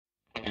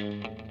Well,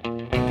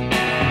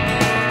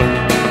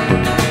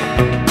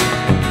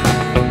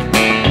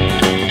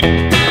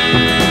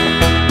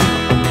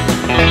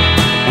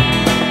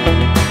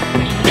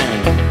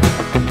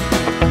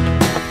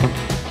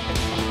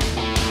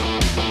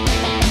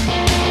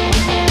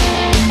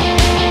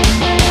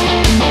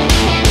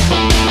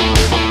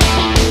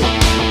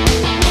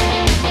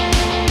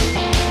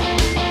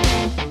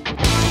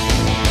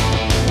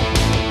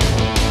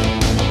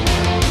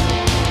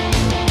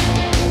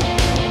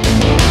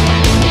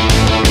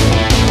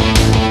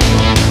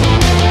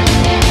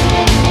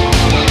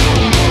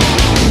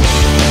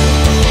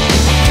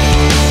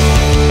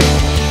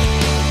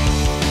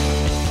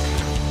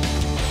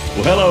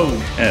 hello,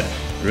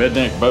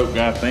 Redneck Boat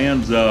Guy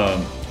fans.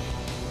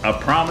 I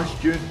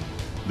promised you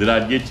that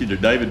I'd get you to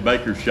David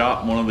Baker's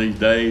shop one of these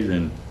days,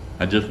 and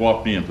I just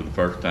walked in for the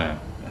first time.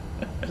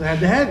 Glad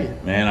to have you.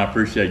 Man, I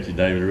appreciate you,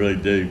 David. I really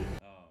do.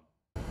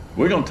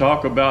 We're going to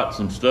talk about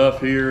some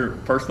stuff here.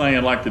 First thing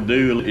I'd like to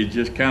do is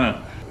just kind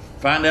of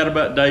find out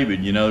about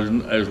David. You know,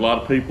 there's a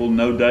lot of people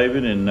know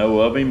David and know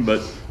of him,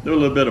 but do a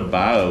little bit of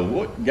bio.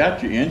 What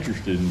got you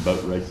interested in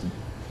boat racing?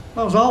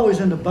 I was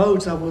always into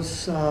boats. I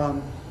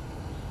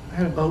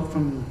had a boat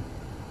from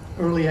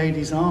early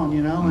 80s on,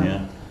 you know. And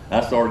yeah,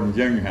 I started in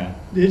junior high.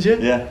 Did you?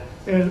 Yeah.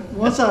 And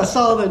once I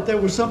saw that there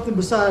was something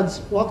besides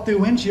walk-through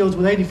windshields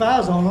with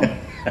 85s on them,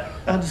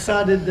 I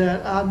decided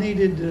that I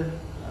needed to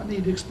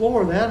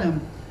explore that, and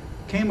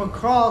came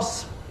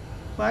across,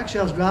 well,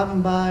 actually I was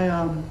driving by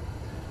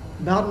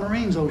Bowden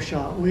Marine's old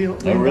shop,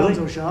 really?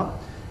 old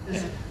shop.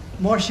 It's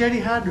Marchetti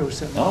Hydro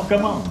Center. Oh,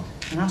 come on.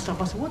 And I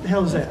stopped, I said, what the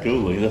hell is that?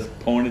 Cool, that's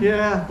pointed.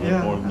 Yeah.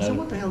 Pointed I said,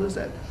 what the hell is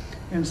that?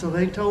 And so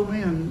they told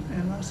me,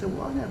 and I said,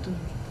 well, I got to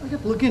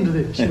look into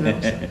this, you know.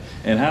 So.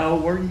 And how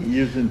old were you?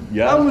 Using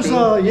I was,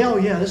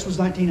 this was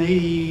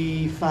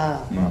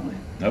 1985 probably.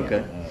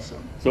 Okay. Yeah.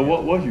 So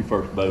what was your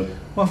first boat?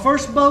 My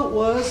first boat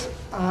was,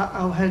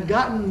 I had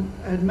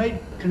made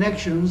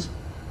connections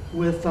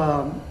with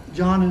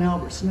John and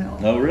Albert Snell.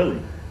 Oh, really?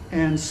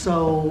 And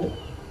so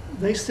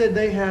they said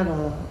they had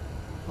a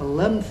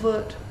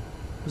 11-foot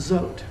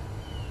Zote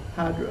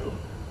hydro.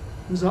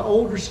 It was an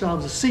older style, it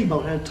was a sea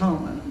boat, had a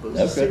tunnel in it, but it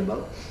was a sea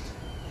boat.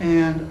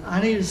 And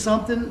I needed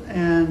something,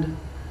 and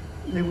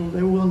they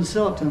were willing to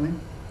sell it to me.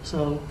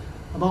 So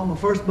I bought my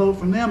first boat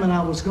from them, and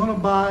I was going to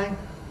buy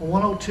a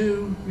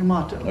 102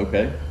 Yamato.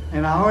 Okay.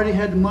 And I already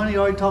had the money,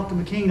 already talked to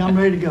McKean, I'm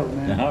ready to go,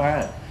 man. All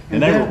right.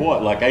 And they were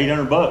what, like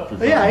 800 bucks or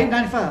something? Yeah,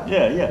 $895.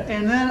 Yeah.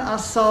 And then I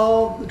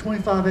saw the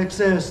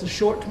 25XS, the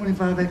short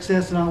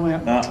 25XS, and I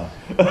went,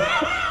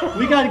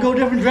 we got to go a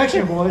different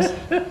direction, boys.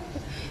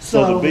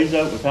 So the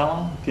Bezo was how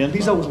long? 10?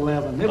 Bezo was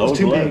 11. It was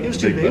too big. It was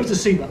too big. It was a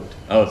sea boat.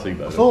 Oh, a sea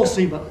boat. A full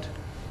sea boat,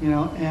 you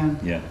know. And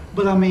yeah.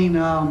 But I mean,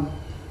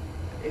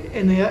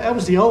 that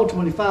was the old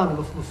 25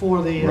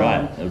 before the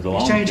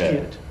exchange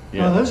kit.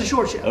 Yeah. No, that was a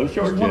short ship. Oh,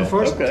 short one of the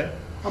first ones.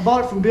 I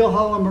bought it from Bill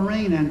Holland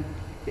Marine, and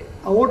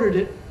I ordered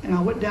it, and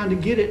I went down to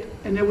get it,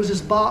 and there was this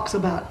box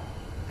about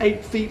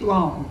 8 feet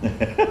long.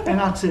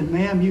 And I said,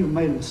 ma'am, you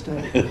made a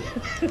mistake.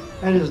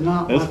 That is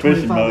not my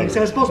 25. It's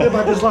supposed to be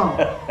about this long.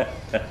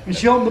 And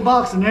she opened the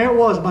box, and there it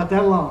was, about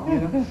that long, you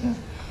know.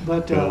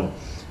 But cool.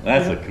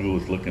 That's the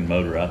coolest looking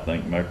motor I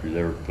think Mercury's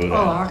ever put out.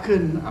 Oh, I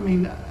couldn't. I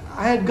mean,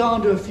 I had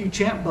gone to a few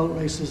champ boat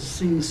races,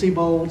 seen the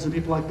Seabolds and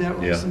people like that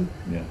racing.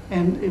 Yeah.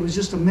 And it was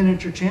just a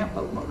miniature champ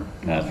boat motor.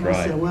 That's and right.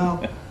 I said,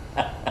 well,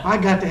 I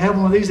got to have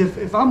one of these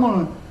if I'm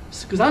going to,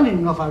 because I didn't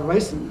even know if I'd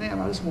race them then.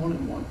 I just wanted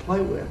to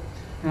play with.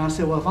 And I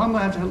said, well, if I'm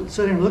going to have to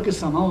sit here and look at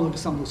something, I want to look at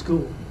something that's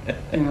cool,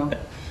 you know.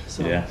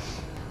 So, yeah.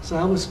 So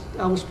I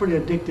was pretty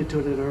addicted to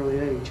it at an early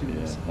age. You know,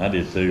 yeah, so. I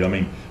did too. I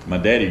mean, my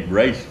daddy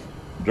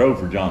drove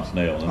for John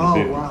Snell in the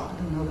 50s. Wow, I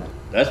didn't know that.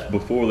 That's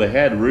before they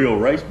had real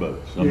race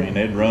boats. I mean,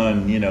 they'd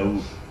run, you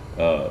know,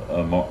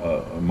 a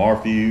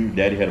Marfew.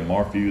 Daddy had a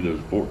Marfew that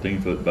was a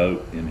 14-foot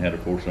boat and had a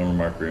 4-cylinder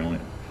Mercury on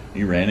it.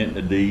 He ran it in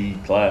the D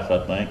class,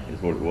 I think,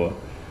 is what it was.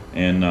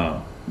 And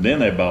then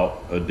they bought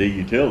a D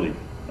utility.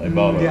 They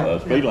bought a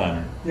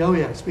Speedliner. Oh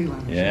yeah,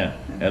 Speedliner. Yeah,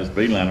 had a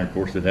Speedliner. Of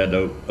course, it had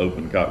to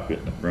open cockpit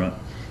in the front.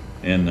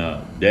 And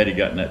Daddy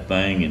got in that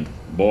thing, and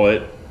boy,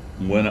 it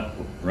went up,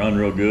 run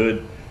real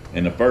good.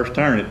 And the first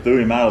turn, it threw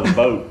him out of the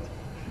boat.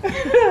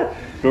 Of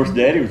course,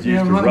 Daddy was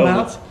used to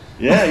rolling.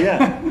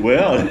 Yeah.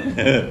 Well,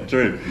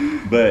 true.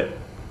 But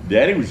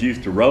Daddy was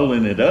used to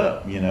rolling it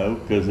up, you know,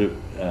 because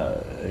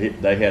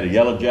they had a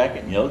Yellow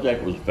Jacket, and Yellow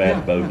Jacket was a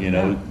fast boat, you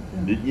know.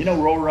 Did you know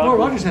Roy Rogers? Roy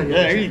Rogers had a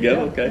Yellow Jacket. There you go.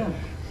 Yeah, okay. yeah.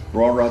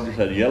 Roy Rogers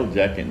had a Yellow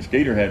Jacket, and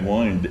Skeeter had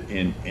one,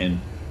 and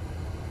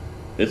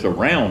it's a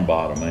round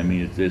bottom. I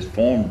mean, it's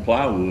formed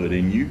plywood,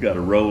 and you got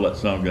to roll that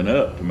something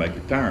up to make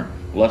it turn.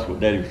 Well, that's what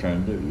Daddy was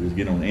trying to do, was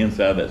get on the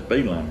inside of that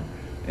Speedliner,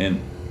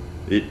 and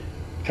it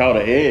caught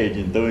an edge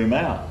and threw him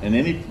out. And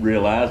then he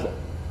realized,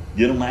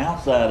 get on the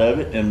outside of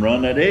it and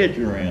run that edge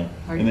around,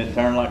 and it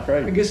turned like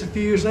crazy. I guess a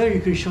few years later, you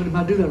could have showed him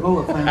how to do that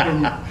roll-up thing,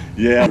 couldn't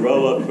you? Yeah,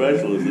 roll-up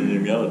specialist in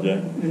them Yellow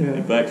Jackets. Yeah.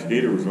 In fact,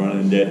 Skeeter was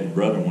running Daddy's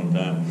brother one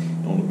time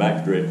on the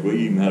backstretch.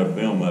 We even had a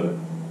film of it.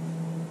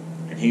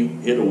 And he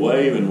hit a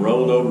wave and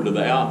rolled over to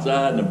the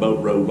outside, and the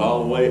boat rode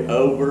all the way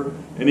over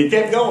And he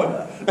kept going.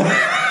 Of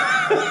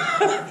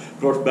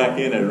course, back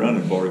in there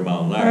running 40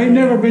 miles an hour. I ain't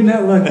never been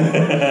that lucky.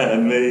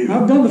 Me either.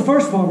 I've done the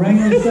first part, but I ain't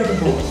done the second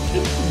part.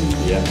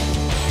 Yeah.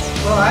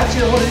 Well,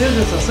 actually, what it is,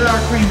 it's a sour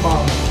cream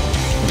bottom.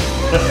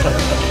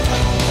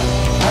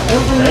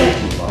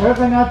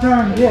 Everything I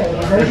turn, yeah,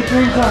 there's a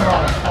cream sun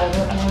bottom. That's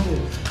what I do.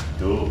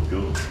 Cool,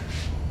 cool.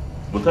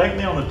 Well, take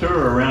me on a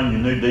tour around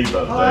your new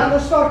depot. All right,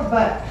 let's start the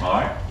back. All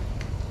right.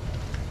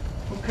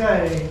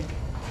 Okay.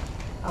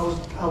 I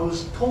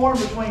was torn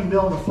between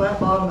building a flat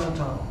bottom and a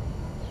tunnel.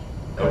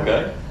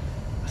 Okay.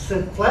 I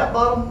said flat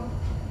bottom,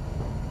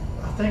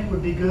 I think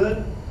would be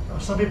good.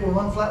 Some people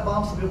run flat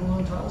bottoms, some people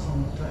run tunnels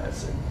on the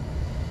pads.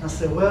 I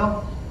said,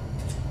 well,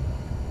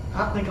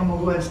 I think I'm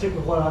gonna go ahead and stick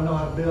with what I know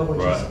how to build,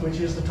 which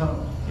is the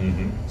tunnel.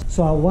 Mm-hmm.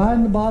 So I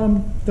widened the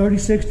bottom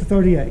 36 to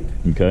 38.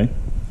 Okay.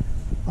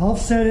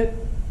 Offset it,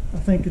 I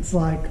think it's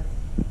like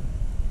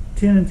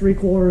 10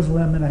 3/4,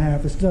 11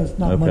 1/2. It's just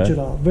not much at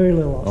all, very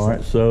little offset. All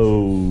right,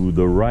 so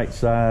the right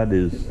side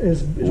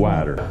is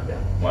wider. Yeah.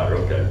 Wider,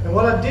 okay. And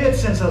what I did,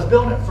 since I was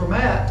building it for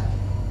Matt,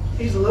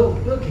 he's a little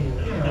kid,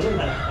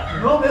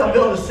 normally I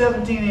build a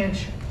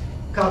 17-inch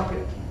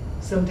cockpit,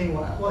 17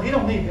 wide. Well, he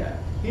don't need that.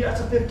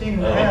 That's a 15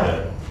 and a half,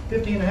 okay.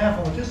 15 and a half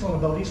on the two-cylinder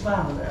boat. He's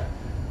fine with that.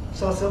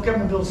 So I said, okay, I'm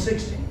gonna build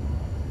 16.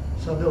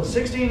 So I built a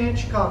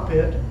 16-inch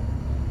cockpit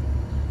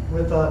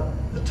with the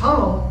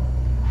tunnel.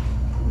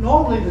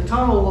 Normally the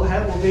tunnel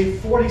will be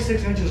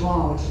 46 inches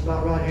long, which is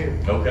about right here.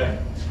 Okay.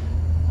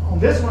 On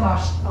this one, I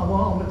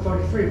went with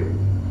 33.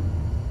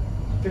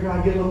 I figured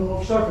I'd get a little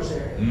more surface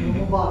area, a little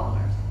more bottom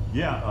there.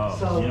 Yeah,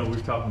 So- we were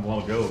talking a while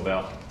ago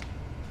about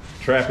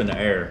trapping the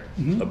air.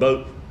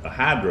 A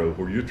hydro,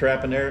 where you're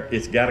trapping air,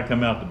 it's got to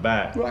come out the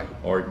back, Right.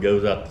 or it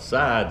goes out the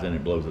sides and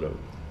it blows it over.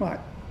 Right.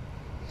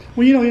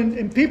 Well,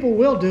 and people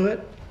will do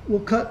it.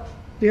 We'll cut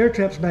the air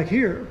traps back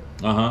here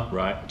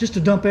Right. just to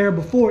dump air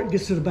before it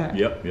gets to the back.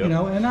 Yep.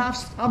 And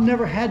I've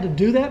never had to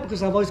do that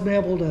because I've always been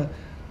able to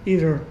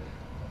either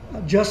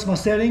adjust my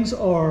settings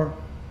or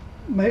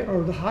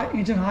the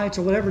engine heights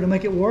or whatever to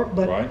make it work.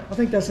 But Right. I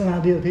think that's an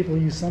idea that people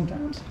use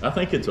sometimes. I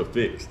think it's a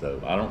fix, though.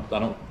 I don't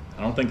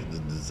think it's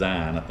a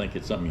design. I think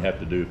it's something you have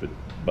to do if the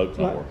boat's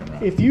not working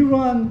right. If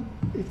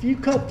you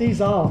cut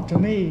these off, to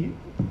me,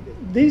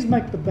 these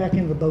make the back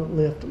end of the boat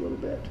lift a little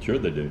bit. Sure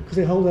they do. Because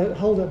they hold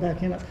that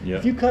back end up. Yeah.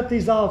 If you cut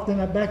these off, then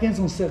that back end's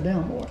gonna set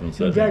down more. It's gonna It's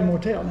set gonna drag down. more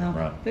tail.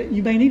 Now, Right.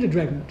 you may need to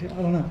drag more tail.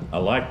 I don't know. I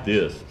like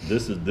this.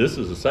 This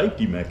is a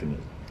safety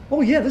mechanism. Oh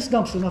yeah, this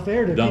dumps enough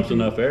air to Dumps keep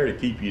you- enough air to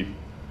keep you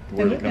to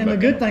where they come And the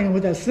back good in. thing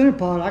with that center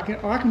pod,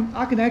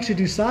 I can actually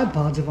do side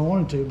pods if I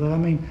wanted to. But I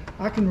mean,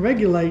 I can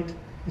regulate.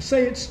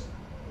 Say it's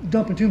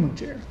dumping too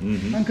much air. I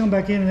can come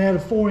back in and add a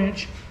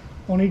 4-inch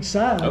on each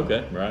side.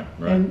 Okay, right.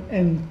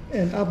 And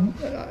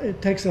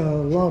it takes a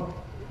lot of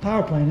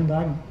power planing, but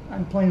I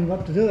can plane it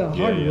up to do that on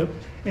Yeah, hardwood,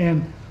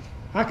 and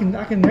I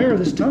can narrow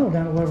this tunnel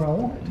down to whatever I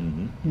want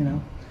it,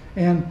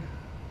 And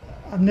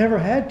I've never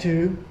had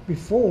to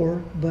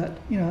before, but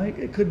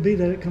it could be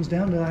that it comes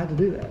down to I had to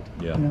do that.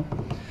 Yeah.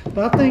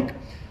 But I think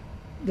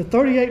the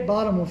 38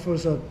 bottom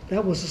was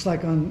just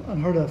like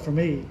unheard of for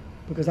me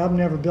because I've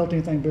never built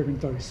anything bigger than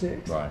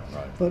 36. Right.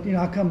 But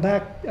I come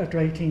back after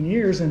 18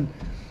 years and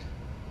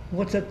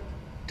what's that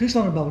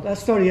two-cylinder boat?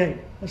 That's 38.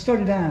 That's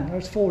 39.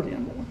 That's 40.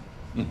 I'm going.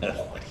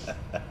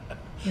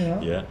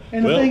 Yeah.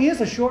 And the thing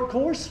is, a short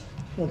course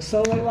looks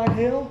so like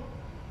hell.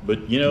 But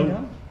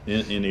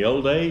in the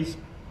old days,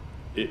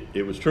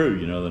 it was true.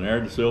 The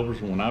narrowed the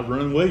silvers when I was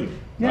running William.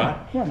 Yeah, right?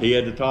 right. He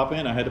had the top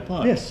end. I had the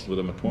punch. Yes, with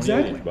him a 28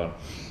 exactly. inch bottom.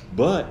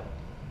 But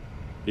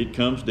it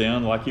comes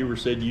down like you were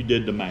said. You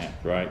did the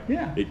math, right?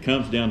 Yeah. It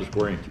comes down to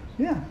square inches.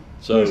 Yeah.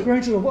 So square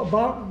inches of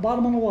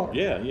bottom on the water.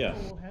 Yeah.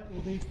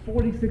 Will be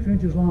 46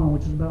 inches long,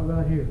 which is about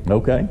right here.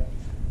 Okay.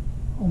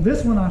 On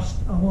this one, I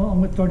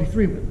went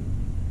 33 with it.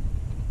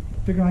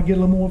 Figuring I'd get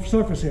a little more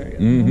surface area, a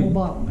little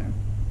more bottom there.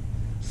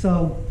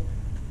 So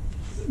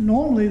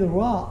normally the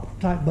rock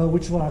type boat,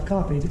 which is what I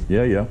copied,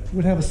 Yeah.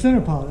 would have a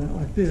center pod in it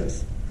like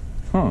this.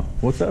 Huh?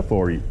 What's that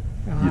for you?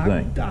 You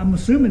think? I'm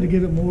assuming to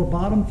give it more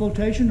bottom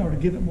flotation or to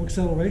give it more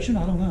acceleration.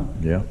 I don't know.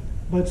 Yeah.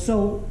 But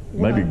so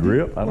Maybe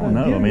grip. I don't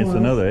know. I mean, it's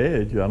another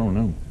edge. I don't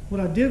know. What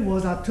I did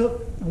was I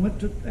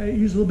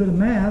used a little bit of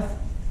math,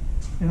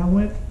 and I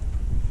went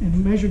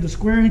and measured the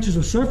square inches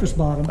of surface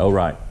bottom Oh,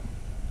 right.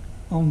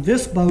 on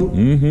this boat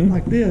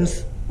like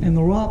this, and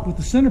the rock with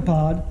the center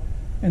pod,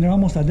 and they're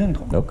almost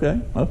identical. Okay.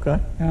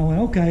 And I went,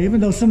 okay,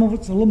 even though some of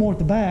it's a little more at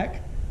the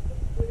back,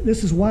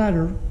 this is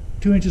wider,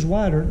 2 inches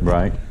wider.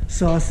 Right.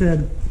 So I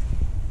said,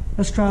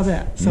 let's try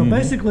that. So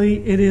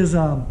basically, it is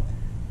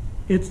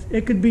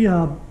it could be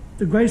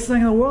the greatest thing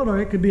in the world, or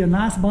it could be a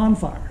nice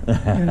bonfire.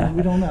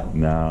 We don't know.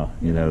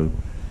 No,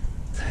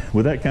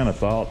 with that kind of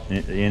thought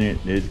in it,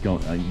 it's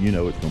going.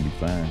 It's going to be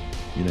fine.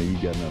 You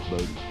got enough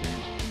boat experience.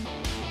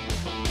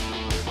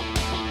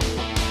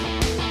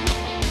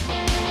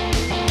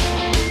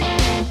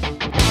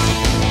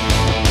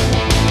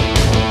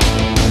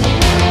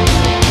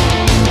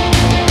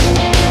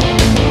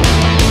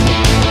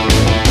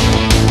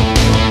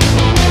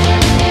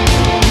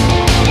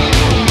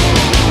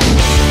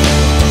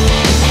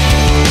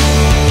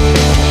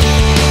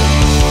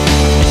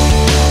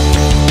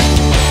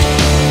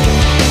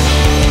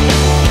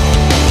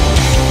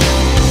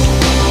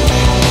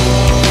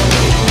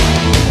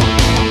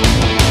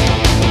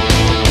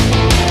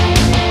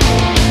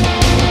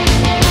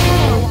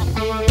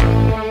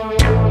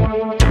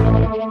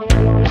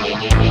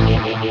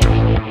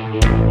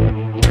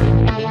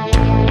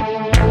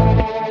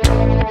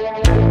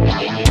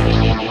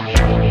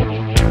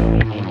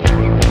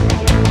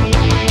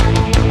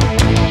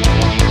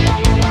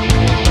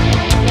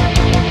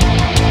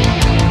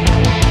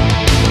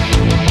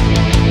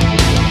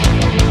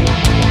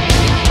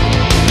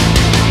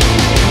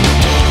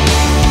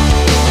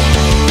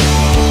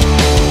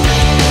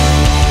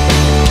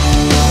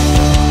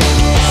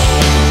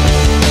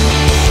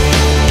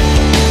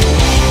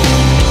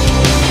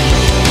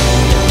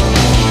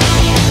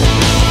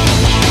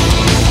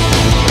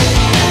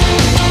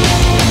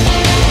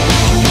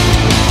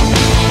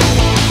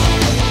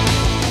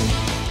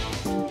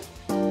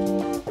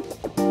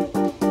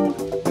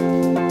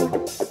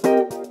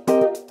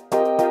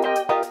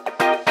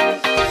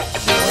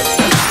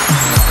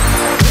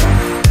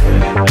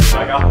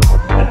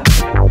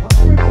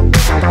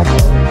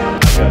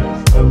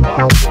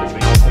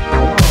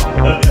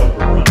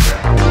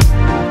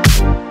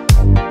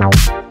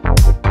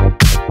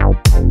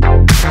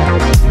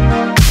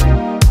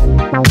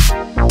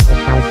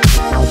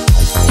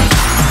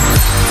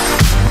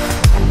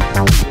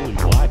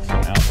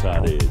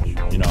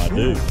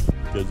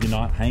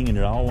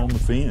 all on the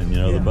fin. You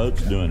know, Yeah, the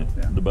boat's yeah, doing it.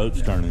 yeah, The boat's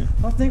yeah. turning it.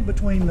 I think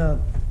between the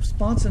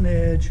sponson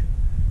edge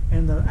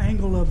and the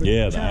angle of the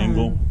Yeah, the chine,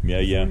 angle.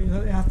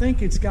 Yeah. I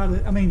think it's got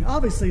to. I mean,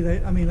 obviously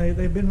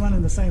they've been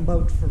running the same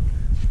boat for.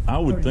 I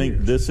would 30 think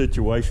years. this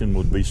situation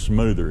would be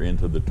smoother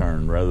into the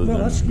turn rather Well, than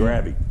that's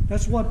grabby.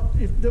 That's what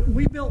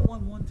we built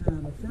one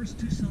time. The first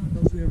two-cylinder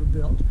boats we ever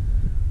built,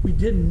 we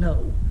didn't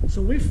know,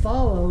 so we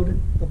followed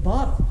the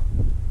bottom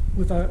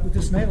with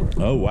this nailer.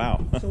 Oh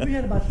wow! So we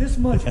had about this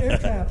much air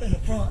trap in the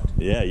front.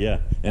 Yeah,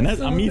 and that's,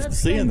 So I'm used to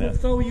seeing thing that.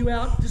 would throw you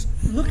out just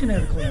looking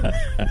at a corner.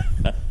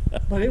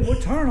 But it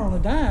would turn on a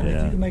dime if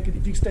Yeah. you can make it,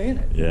 if you stay in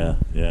it. Yeah.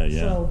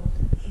 So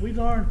we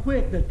learned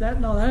quick that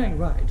ain't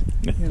right.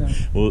 You know.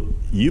 Well,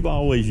 you've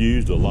always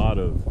used a lot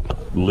of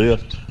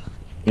lift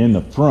in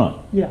the front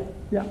Yeah.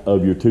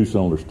 of your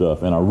two-cylinder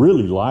stuff, and I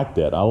really like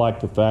that. I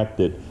like the fact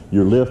that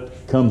your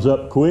lift comes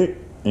up quick,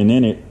 and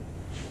then it,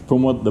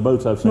 from what the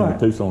boats I've seen, Right.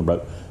 the two-cylinder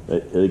boat,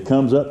 it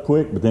comes up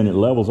quick, but then it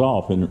levels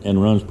off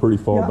and runs pretty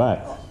far Yeah.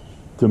 back.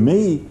 To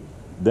me,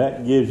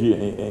 that gives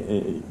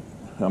you.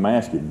 I'm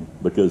asking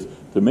because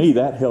to me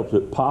that helps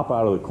it pop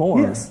out of the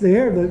corner. Yes, the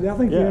air. I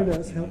think the Yeah. air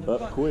does help.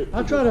 Up quick.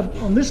 I try to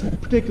on this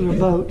particular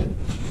boat.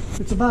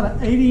 It's about an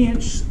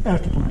 80-inch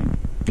afterplane.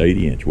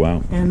 80-inch.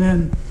 Wow. And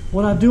then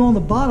what I do on the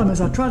bottom is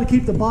I try to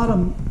keep the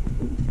bottom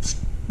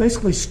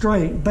basically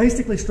straight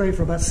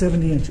for about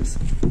 70 inches.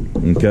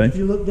 Okay. If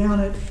you look down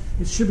it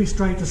should be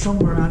straight to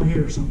somewhere around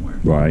here somewhere.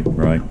 Right.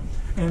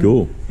 And,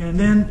 Cool. And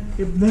then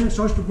it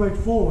starts to break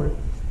forward.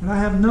 And I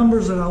have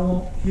numbers that I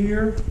want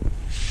here,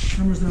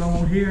 numbers that I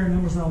want here, and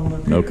numbers that I want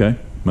up here.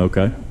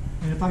 Okay.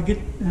 And if I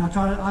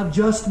try to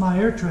adjust my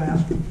air trap,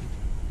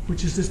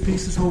 which is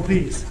this whole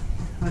piece.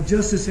 I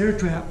adjust this air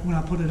trap when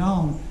I put it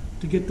on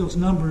to get those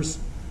numbers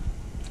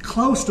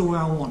close to where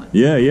I want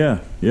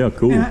it. Yeah.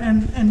 Cool.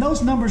 And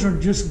those numbers are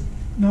just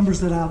numbers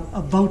that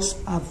boats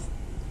I've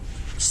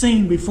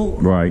seen before.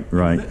 Right.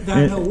 That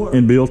I know work.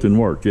 And built and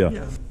worked. Yeah.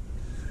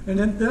 And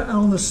then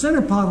on the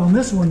center pot on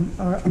this one,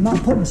 I'm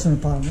not putting a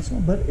center pot on this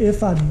one, but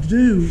if I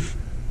do,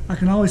 I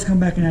can always come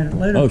back and add it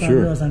later if I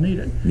realize I need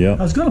it. Yeah.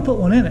 I was going to put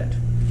one in it,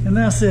 and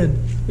then I said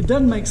it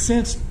doesn't make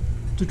sense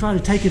to try to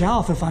take it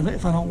off if I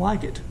don't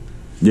like it.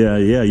 Yeah.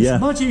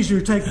 It's much easier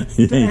to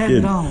add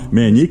it on.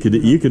 Man, you could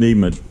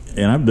even,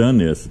 and I've done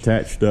this,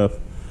 attach stuff,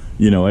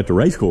 at the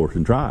race course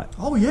and try it.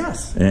 Oh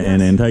yes.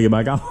 And then take it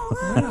back off.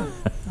 Yeah.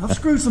 I've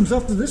screwed some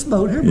stuff to this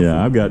boat here before.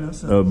 Yeah, I've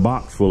got a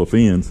box full of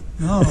fins.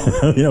 Oh.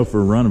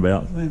 For a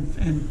runabout.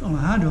 And on a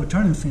hydro,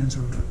 turning fins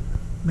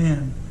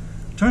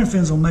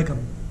will make a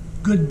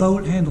good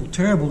boat handle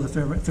terrible if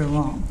they're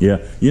wrong. Yeah,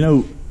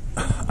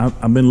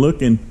 I've been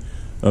looking.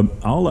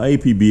 All the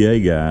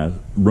APBA guys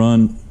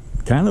run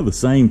kind of the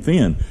same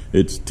fin.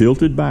 It's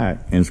tilted back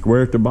and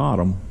square at the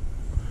bottom,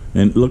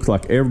 and it looks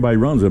like everybody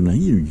runs them.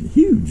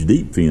 Huge,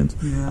 deep fins.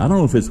 Yeah. I don't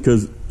know if it's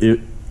because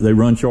they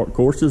run short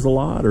courses a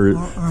lot or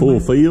full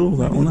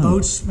fields. I don't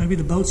know. Maybe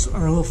the boats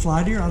are a little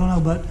flightier. I don't know,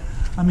 but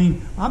I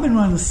mean, I've been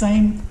running the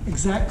same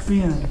exact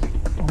fin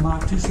on my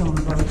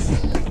two-cylinder boats.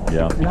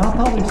 Yeah. And I'll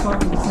probably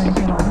start with the same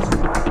fin on this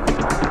one.